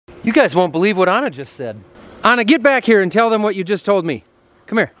You guys won't believe what Anna just said. Anna, get back here and tell them what you just told me.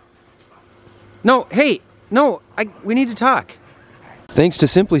 Come here. No, hey, no, we need to talk. Thanks to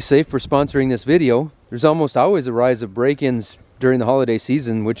Simply Safe for sponsoring this video. There's almost always a rise of break-ins during the holiday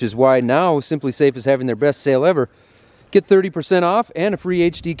season, which is why now Simply Safe is having their best sale ever. Get 30% off and a free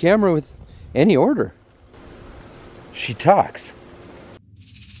HD camera with any order. She talks.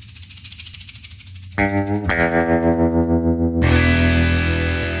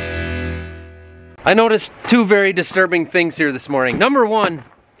 I noticed two very disturbing things here this morning. Number one,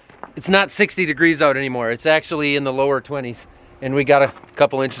 it's not 60 degrees out anymore. It's actually in the lower 20s, and we got a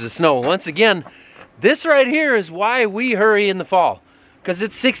couple inches of snow. Once again, this right here is why we hurry in the fall, because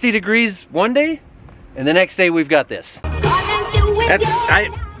it's 60 degrees one day, and the next day we've got this. That's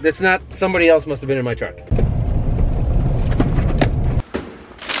not, somebody else must have been in my truck.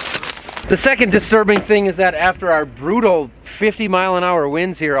 The second disturbing thing is that after our brutal 50-mile-an-hour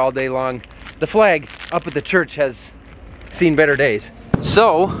winds here all day long, the flag up at the church has seen better days.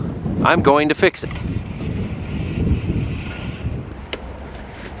 So, I'm going to fix it.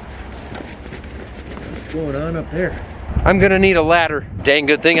 What's going on up there? I'm gonna need a ladder. Dang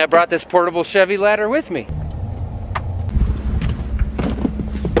good thing I brought this portable Chevy ladder with me.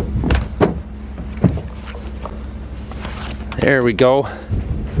 There we go.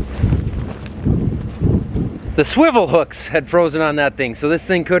 The swivel hooks had frozen on that thing, so this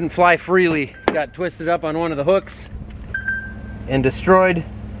thing couldn't fly freely. Got twisted up on one of the hooks and destroyed,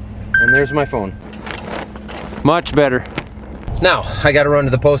 and there's my phone. Much better. Now, I gotta run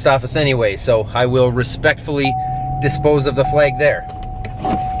to the post office anyway, so I will respectfully dispose of the flag there.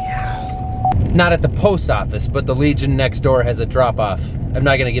 Not at the post office, but the Legion next door has a drop-off. I'm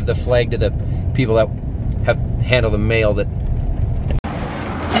not gonna give the flag to the people that have handled the mail that...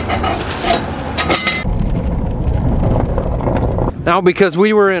 Now, because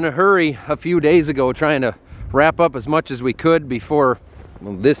we were in a hurry a few days ago trying to wrap up as much as we could before,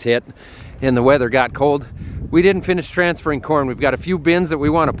 well, this hit and the weather got cold, we didn't finish transferring corn. We've got a few bins that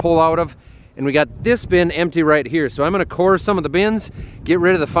we want to pull out of, and we got this bin empty right here. So I'm going to core some of the bins, get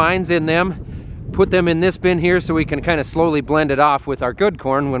rid of the fines in them, put them in this bin here so we can kind of slowly blend it off with our good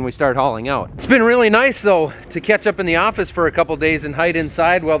corn when we start hauling out. It's been really nice though to catch up in the office for a couple days and hide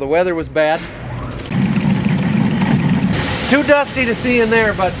inside while the weather was bad. It's too dusty to see in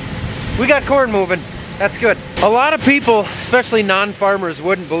there, but we got corn moving. That's good. A lot of people, especially non-farmers,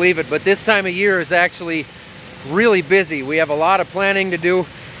 wouldn't believe it, but this time of year is actually really busy. We have a lot of planning to do.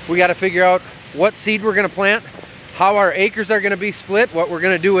 We got to figure out what seed we're going to plant, how our acres are going to be split, what we're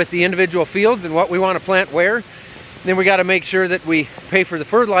going to do with the individual fields, and what we want to plant where. Then we got to make sure that we pay for the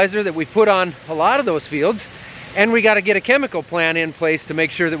fertilizer that we put on a lot of those fields, and we got to get a chemical plan in place to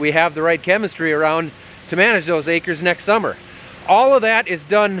make sure that we have the right chemistry around to manage those acres next summer. All of that is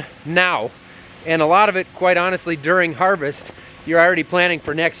done now, and a lot of it, quite honestly, during harvest. You're already planning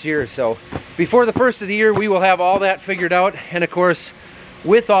for next year, so before the first of the year we will have all that figured out. And of course,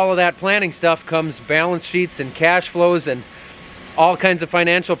 with all of that planning stuff comes balance sheets and cash flows and all kinds of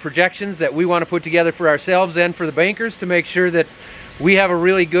financial projections that we want to put together for ourselves and for the bankers to make sure that we have a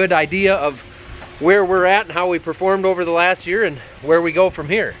really good idea of where we're at and how we performed over the last year and where we go from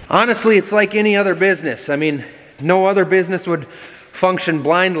here. Honestly, it's like any other business. I mean, no other business would function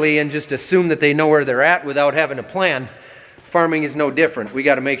blindly and just assume that they know where they're at without having a plan. Farming is no different. We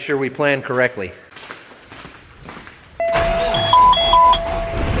got to make sure we plan correctly.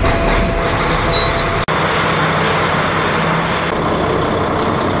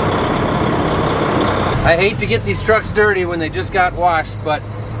 I hate to get these trucks dirty when they just got washed, but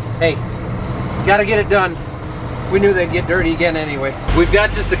hey, got to get it done. We knew they'd get dirty again anyway. We've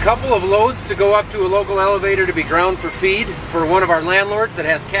got just a couple of loads to go up to a local elevator to be ground for feed for one of our landlords that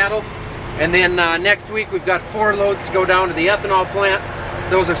has cattle. And then next week we've got 4 loads to go down to the ethanol plant.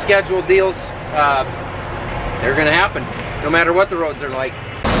 Those are scheduled deals. They're gonna happen, no matter what the roads are like.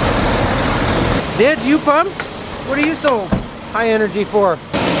 Did you pumped? What are you so high energy for?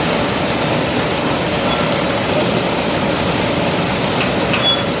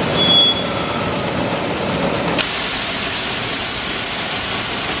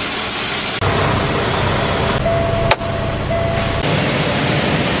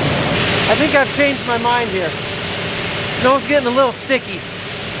 I think I've changed my mind here. Snow's getting a little sticky.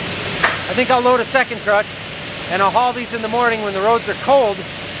 I think I'll load a second truck and I'll haul these in the morning when the roads are cold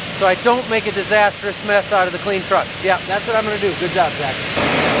so I don't make a disastrous mess out of the clean trucks. Yeah, that's what I'm gonna do. Good job, Zach.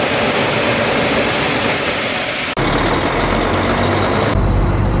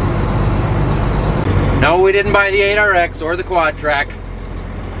 No, we didn't buy the 8RX or the quad track,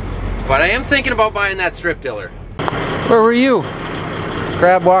 but I am thinking about buying that strip tiller. Where were you?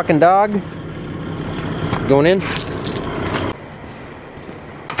 Crab walking dog. Going in.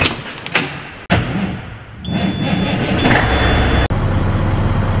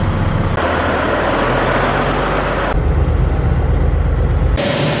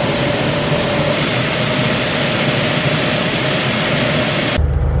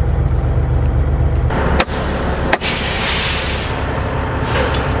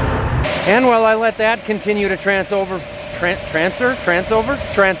 And while I let that continue to trans over for a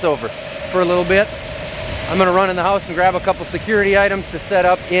little bit, I'm gonna run in the house and grab a couple security items to set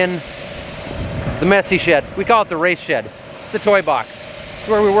up in the messy shed. We call it the race shed. It's the toy box. It's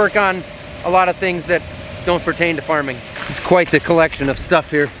where we work on a lot of things that don't pertain to farming. It's quite the collection of stuff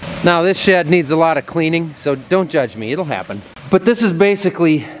here. Now this shed needs a lot of cleaning, so don't judge me, it'll happen. But this is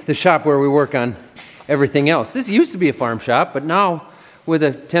basically the shop where we work on everything else. This used to be a farm shop, but now with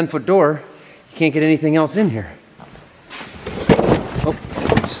a 10-foot door, you can't get anything else in here. Oh,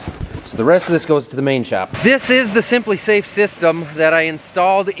 oops. So the rest of this goes to the main shop. This is the Simply Safe system that I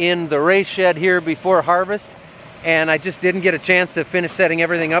installed in the race shed here before harvest, and I just didn't get a chance to finish setting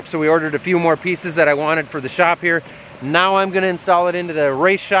everything up, so we ordered a few more pieces that I wanted for the shop here. Now I'm going to install it into the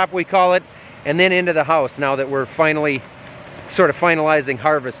race shop, we call it, and then into the house now that we're finally sort of finalizing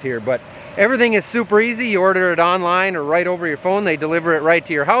harvest here. But everything is super easy. You order it online or right over your phone. They deliver it right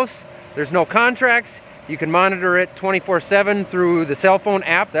to your house. There's no contracts. You can monitor it 24/7 through the cell phone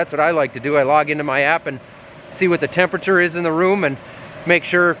app. That's what I like to do. I log into my app and see what the temperature is in the room and make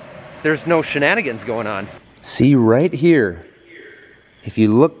sure there's no shenanigans going on. See right here, if you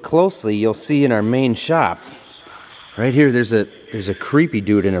look closely, you'll see in our main shop, right here, there's a creepy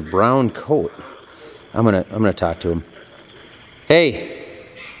dude in a brown coat. I'm gonna talk to him. Hey.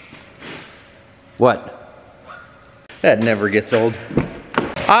 What? That never gets old.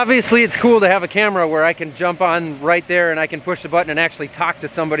 Obviously it's cool to have a camera where I can jump on right there and I can push the button and actually talk to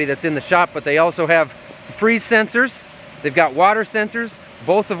somebody that's in the shop, but they also have freeze sensors. They've got water sensors,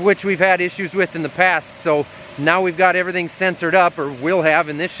 both of which we've had issues with in the past. So now we've got everything sensored up, or will have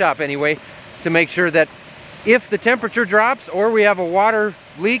in this shop anyway, to make sure that if the temperature drops or we have a water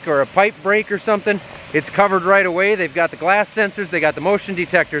leak or a pipe break or something, it's covered right away. They've got the glass sensors, they got the motion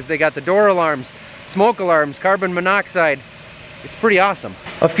detectors, they got the door alarms, smoke alarms, carbon monoxide. It's pretty awesome.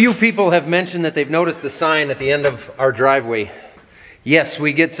 A few people have mentioned that they've noticed the sign at the end of our driveway. Yes,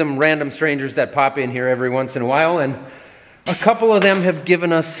 we get some random strangers that pop in here every once in a while, and a couple of them have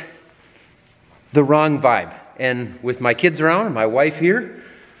given us the wrong vibe. And with my kids around and my wife here,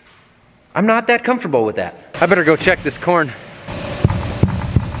 I'm not that comfortable with that. I better go check this corn.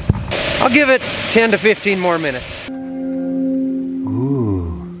 I'll give it 10 to 15 more minutes.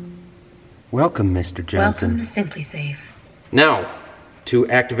 Ooh. Welcome, Mr. Johnson. Welcome to Simply Safe. Now, to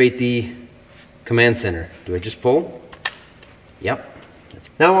activate the command center. Do I just pull? Yep.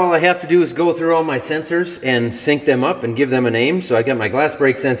 Now all I have to do is go through all my sensors and sync them up and give them a name. So I got my glass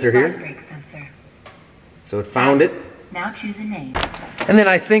break sensor here. Glass break sensor. So it found it. Now choose a name. And then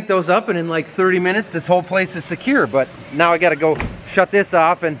I sync those up, and in like 30 minutes this whole place is secure. But now I gotta go shut this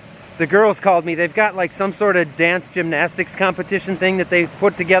off, and the girls called me. They've got like some sort of dance gymnastics competition thing that they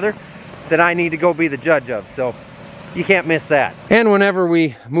put together that I need to go be the judge of. So you can't miss that. And whenever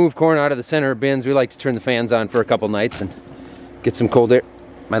we move corn out of the center of bins, we like to turn the fans on for a couple nights and get some cold air.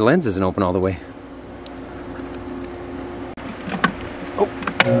 My lens isn't open all the way. Oh,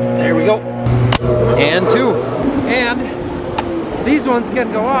 there we go. And two. And these ones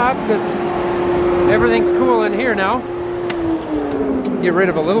can go off because everything's cool in here now. Get rid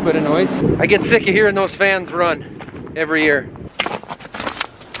of a little bit of noise. I get sick of hearing those fans run every year.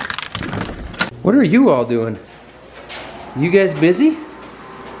 What are you all doing? You guys busy?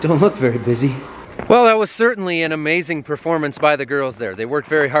 Don't look very busy. Well, that was certainly an amazing performance by the girls there. They worked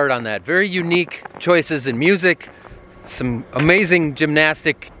very hard on that. Very unique choices in music, some amazing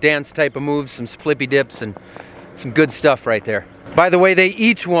gymnastic dance type of moves, some flippy dips, and some good stuff right there. By the way, they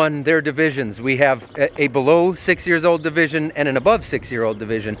each won their divisions. We have a below 6 years old division and an above 6-year-old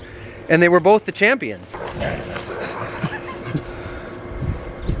division, and they were both the champions.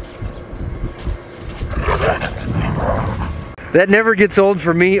 That never gets old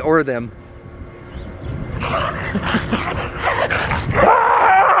for me or them.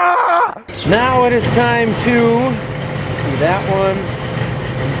 Now it is time to see that one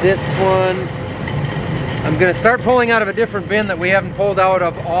and this one. I'm gonna start pulling out of a different bin that we haven't pulled out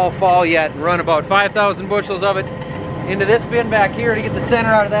of all fall yet and run about 5,000 bushels of it into this bin back here to get the center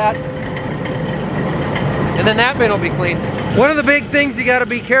out of that. And then that bin will be clean. One of the big things you gotta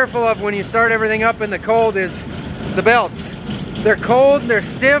be careful of when you start everything up in the cold is the belts. They're cold, they're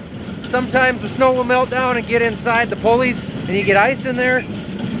stiff. Sometimes the snow will melt down and get inside the pulleys and you get ice in there,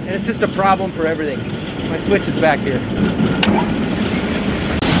 and it's just a problem for everything. My switch is back here.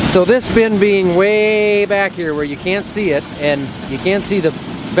 So this bin being way back here where you can't see it, and you can't see the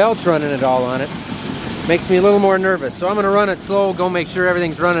belts running at all on it, makes me a little more nervous. So I'm gonna run it slow, go make sure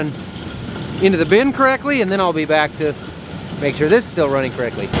everything's running into the bin correctly, and then I'll be back to make sure this is still running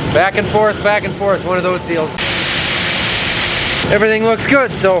correctly. Back and forth, one of those deals. Everything looks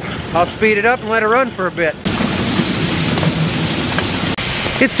good, so I'll speed it up and let it run for a bit.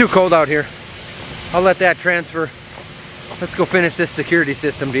 It's too cold out here. I'll let that transfer. Let's go finish this security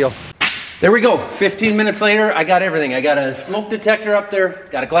system deal. There we go, 15 minutes later, I got everything. I got a smoke detector up there,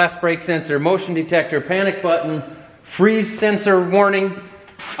 got a glass break sensor, motion detector, panic button, freeze sensor warning.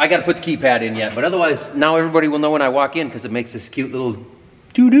 I gotta put the keypad in yet, but otherwise, now everybody will know when I walk in because it makes this cute little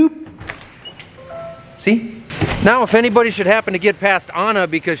doo-doo. See? Now, if anybody should happen to get past Anna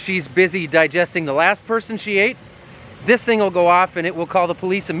because she's busy digesting the last person she ate, this thing will go off and it will call the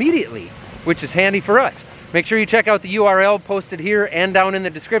police immediately, which is handy for us. Make sure you check out the URL posted here and down in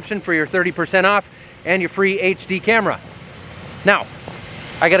the description for your 30% off and your free HD camera. Now,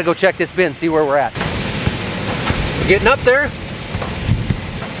 I gotta go check this bin, see where we're at. We're getting up there.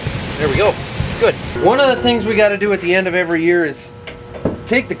 There we go, good. One of the things we gotta do at the end of every year is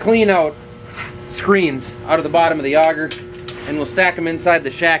take the clean out screens out of the bottom of the auger, and we'll stack them inside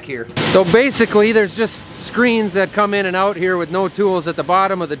the shack here. So basically, there's just screens that come in and out here with no tools at the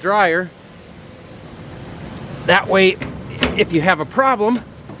bottom of the dryer. That way, if you have a problem,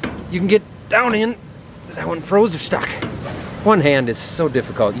 you can get down in. Is that one froze or stuck? One hand is so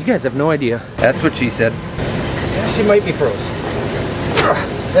difficult. You guys have no idea. That's what she said. Yeah, she might be froze.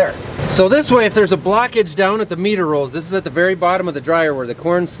 There. So this way, if there's a blockage down at the meter rolls, this is at the very bottom of the dryer where the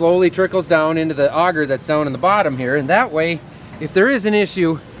corn slowly trickles down into the auger that's down in the bottom here. And that way, if there is an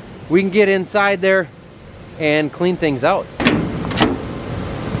issue, we can get inside there and clean things out.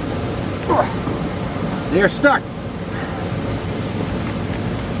 They're stuck.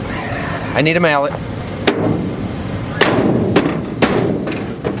 I need a mallet.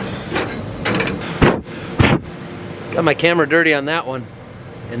 Got my camera dirty on that one,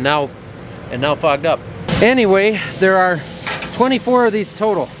 and now fogged up. Anyway, there are 24 of these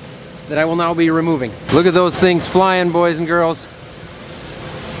total that I will now be removing. Look at those things flying, boys and girls.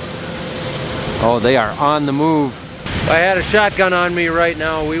 Oh, they are on the move. If I had a shotgun on me right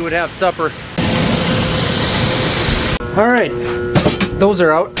now, we would have supper. All right, those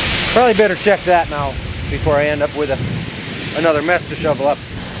are out. Probably better check that now before I end up with another mess to shovel up.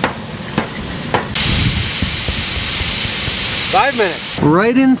 5 minutes.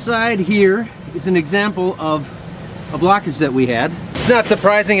 Right inside here is an example of a blockage that we had. It's not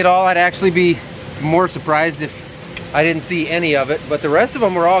surprising at all. I'd actually be more surprised if I didn't see any of it, but the rest of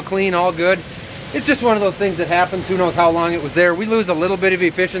them were all clean, all good. It's just one of those things that happens. Who knows how long it was there. We lose a little bit of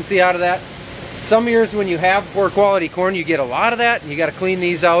efficiency out of that. Some years when you have poor quality corn, you get a lot of that, and you got to clean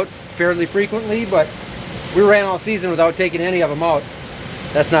these out fairly frequently, but we ran all season without taking any of them out.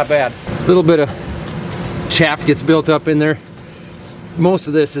 That's not bad. A little bit of chaff gets built up in there. Most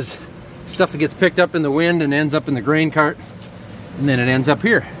of this is stuff that gets picked up in the wind and ends up in the grain cart, and then it ends up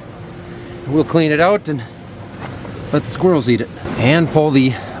here. We'll clean it out and let the squirrels eat it. And pull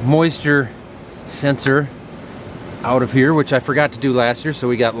the moisture sensor out of here, which I forgot to do last year, so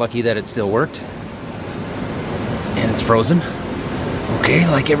we got lucky that it still worked. And it's frozen. Okay,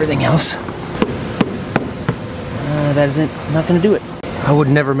 like everything else. That isn't not gonna do it. I would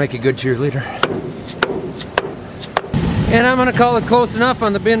never make a good cheerleader. And I'm gonna call it close enough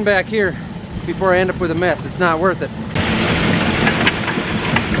on the bin back here before I end up with a mess. It's not worth it.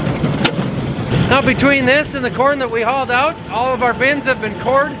 Now between this and the corn that we hauled out, all of our bins have been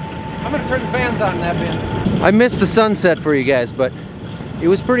cored. I'm gonna turn the fans on in that bin. I missed the sunset for you guys, but it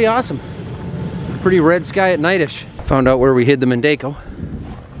was pretty awesome. Pretty red sky at nightish. Found out where we hid the Mendeco.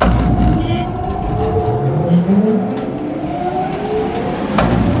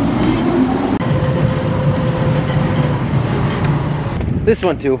 This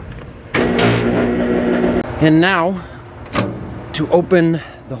one too. And now to open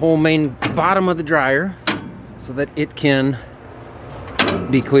the whole main bottom of the dryer so that it can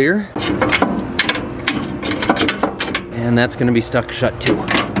be clear. And that's going to be stuck shut too.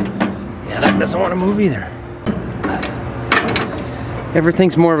 Yeah, that doesn't want to move either.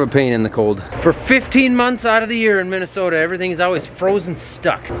 Everything's more of a pain in the cold. For 15 months out of the year in Minnesota, everything's always frozen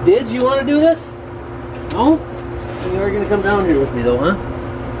stuck. Did you want to do this? No? You are going to come down here with me though, huh?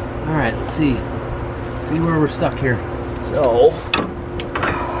 All right, let's see. See where we're stuck here. So,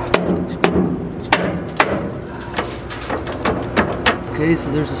 okay,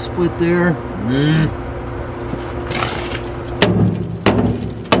 so there's a split there.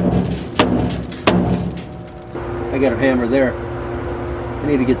 got a hammer there. I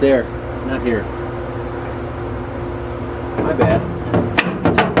need to get there, not here. My bad.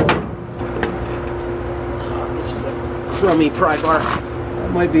 Oh, this is a crummy pry bar.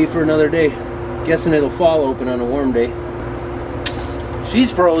 That might be for another day. Guessing it'll fall open on a warm day. She's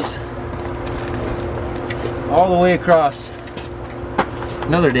froze all the way across.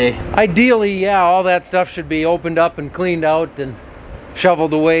 Another day. Ideally, yeah, all that stuff should be opened up and cleaned out and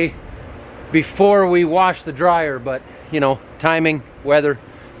shoveled away before we wash the dryer, but you know, timing, weather,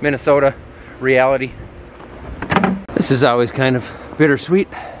 Minnesota, reality. This is always kind of bittersweet.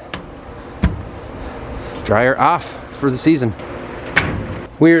 Dryer off for the season.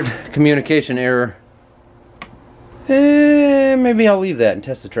 Weird communication error. Maybe I'll leave that and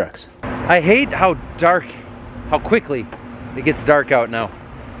test the trucks. I hate how quickly it gets dark out now.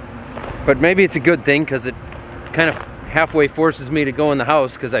 But maybe it's a good thing because it kind of halfway forces me to go in the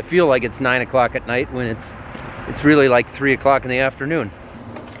house because I feel like it's 9 o'clock at night when it's really like 3 o'clock in the afternoon.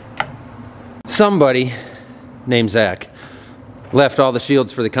 Somebody named Zach left all the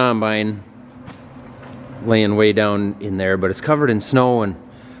shields for the combine laying way down in there, but it's covered in snow, and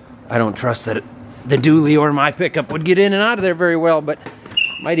I don't trust that the dually or my pickup would get in and out of there very well, but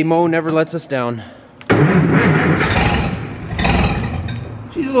Mighty Mo never lets us down.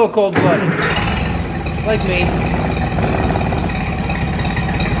 She's a little cold-blooded, like me.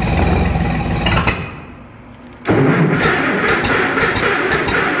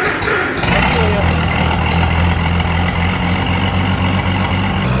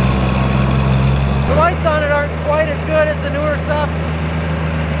 The lights on it aren't quite as good as the newer stuff,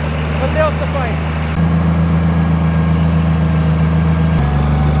 but they'll suffice.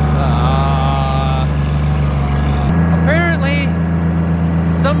 Apparently,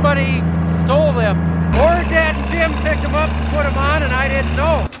 somebody stole them. Or Dad and Jim picked them up and put them on, and I didn't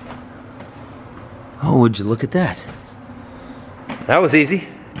know. Oh, would you look at that? That was easy.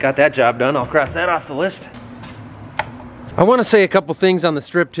 Got that job done. I'll cross that off the list. I want to say a couple things on the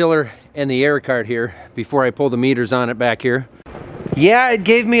strip tiller and the air cart here before I pull the meters on it back here. Yeah, it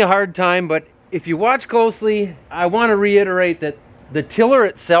gave me a hard time, but if you watch closely, I want to reiterate that the tiller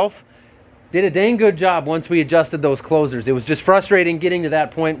itself did a dang good job once we adjusted those closers. It was just frustrating getting to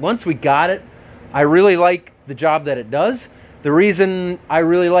that point. Once we got it, I really like the job that it does. The reason I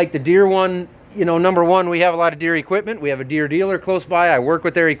really like the Deere one, you know, number one, we have a lot of Deere equipment. We have a Deere dealer close by. I work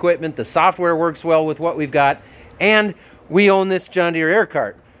with their equipment. The software works well with what we've got. And we own this John Deere air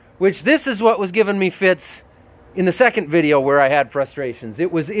cart, which this is what was giving me fits in the second video where I had frustrations.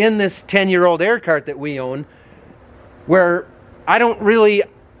 It was in this 10-year-old air cart that we own where I don't really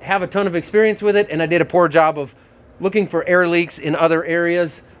have a ton of experience with it, and I did a poor job of looking for air leaks in other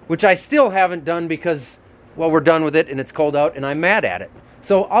areas, which I still haven't done because, well, we're done with it and it's cold out and I'm mad at it.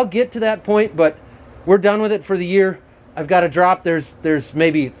 So I'll get to that point, but we're done with it for the year. I've got to drop, there's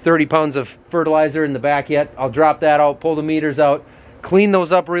maybe 30 pounds of fertilizer in the back yet. I'll drop that out, pull the meters out, clean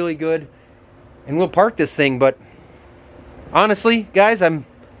those up really good, and we'll park this thing. But honestly, guys, I'm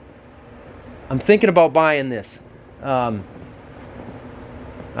thinking about buying this. I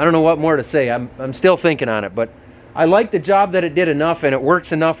don't know what more to say. I'm still thinking on it, but I like the job that it did enough, and it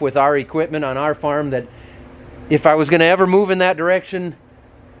works enough with our equipment on our farm that if I was going to ever move in that direction,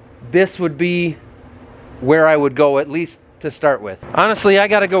 this would be where I would go, at least to start with. Honestly, I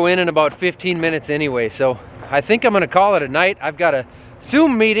got to go in about 15 minutes anyway, so I think I'm going to call it a night. I've got a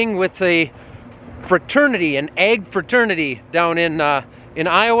Zoom meeting with a fraternity, an ag fraternity down in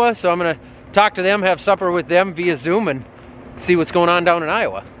Iowa, so I'm going to talk to them, have supper with them via Zoom, and see what's going on down in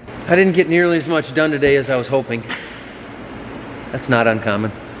Iowa. I didn't get nearly as much done today as I was hoping. That's not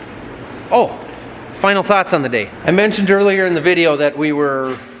uncommon. Oh, final thoughts on the day. I mentioned earlier in the video that we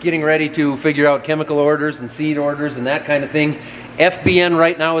were getting ready to figure out chemical orders and seed orders and that kind of thing. FBN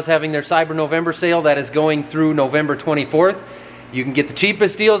right now is having their Cyber November sale that is going through November 24th. You can get the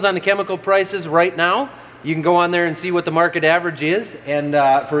cheapest deals on the chemical prices right now. You can go on there and see what the market average is and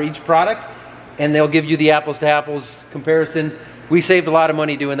for each product, and they'll give you the apples to apples comparison. We saved a lot of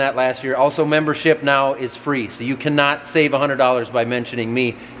money doing that last year. Also, membership now is free, so you cannot save $100 by mentioning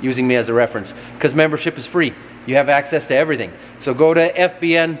me, using me as a reference, because membership is free. You have access to everything. So go to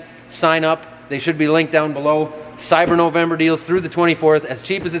FBN, sign up. They should be linked down below. Cyber November deals through the 24th, as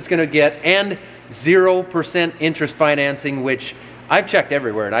cheap as it's going to get, and 0% interest financing, which I've checked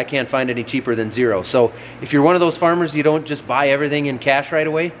everywhere and I can't find any cheaper than 0. So if you're one of those farmers, you don't just buy everything in cash right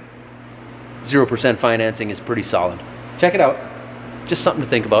away, 0% financing is pretty solid. Check it out. Just something to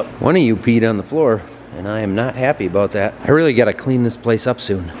think about. One of you peed on the floor, and I am not happy about that. I really got to clean this place up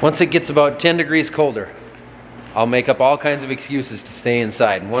soon. Once it gets about 10 degrees colder, I'll make up all kinds of excuses to stay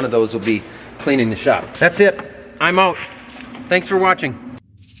inside, and one of those will be cleaning the shop. That's it. I'm out. Thanks for watching.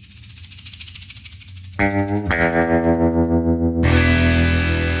 It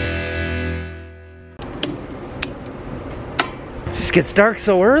just gets dark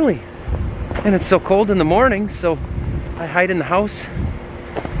so early. And it's so cold in the morning, so I hide in the house.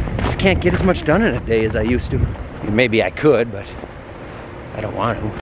 Just can't get as much done in a day as I used to. Maybe I could, but I don't want to.